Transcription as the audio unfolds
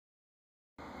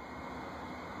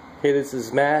Hey, this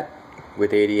is Matt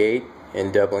with 88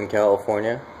 in Dublin,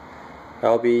 California.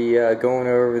 I'll be going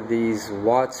over these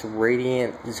Watts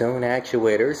Radiant Zone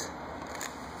actuators.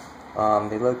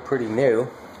 They look pretty new.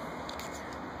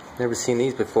 Never seen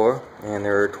these before, and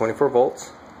they're 24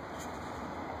 volts.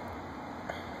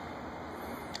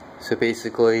 So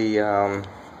basically, on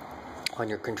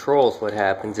your controls, what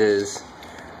happens is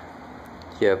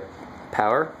you have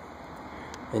power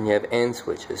and you have end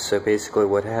switches. So basically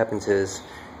what happens is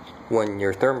when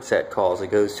your thermostat calls, it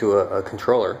goes to a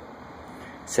controller,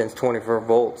 sends 24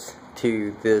 volts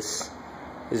to this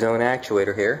zone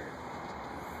actuator here.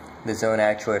 The zone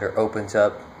actuator opens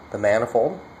up the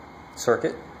manifold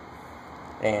circuit,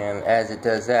 and as it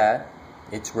does that,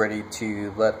 it's ready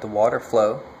to let the water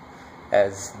flow.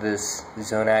 As this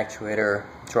zone actuator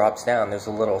drops down, there's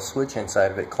a little switch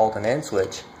inside of it called an end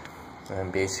switch,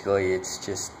 and basically it's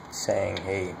just saying,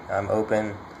 hey, I'm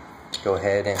open, go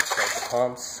ahead and start the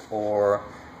pumps, or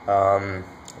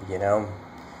you know,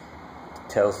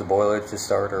 tells the boiler to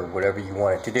start, or whatever you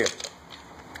want it to do.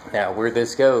 Now where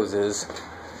this goes is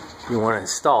you want to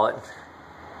install it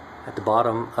at the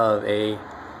bottom of a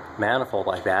manifold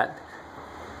like that,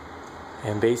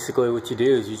 and basically what you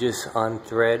do is you just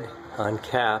unthread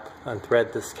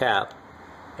this cap,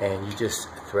 and you just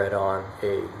thread on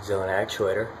a zone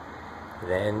actuator.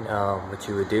 Then what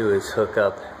you would do is hook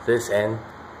up this end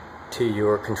to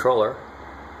your controller,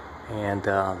 and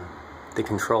the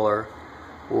controller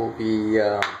will be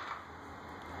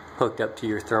hooked up to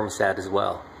your thermostat as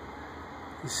well.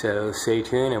 So stay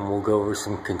tuned, and we'll go over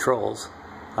some controls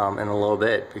in a little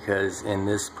bit, because in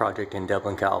this project in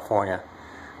Dublin, California,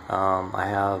 I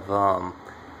have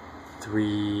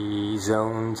 3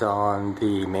 zones on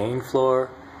the main floor.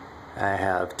 I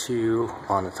have 2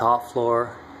 on the top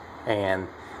floor, and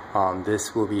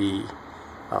this will be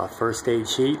first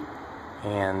stage heat,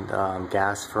 and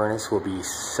gas furnace will be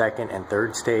second and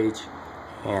third stage,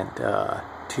 and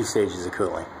 2 stages of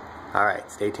cooling.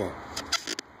 Alright, stay tuned.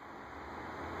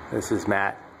 This is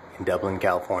Matt in Dublin,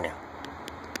 California.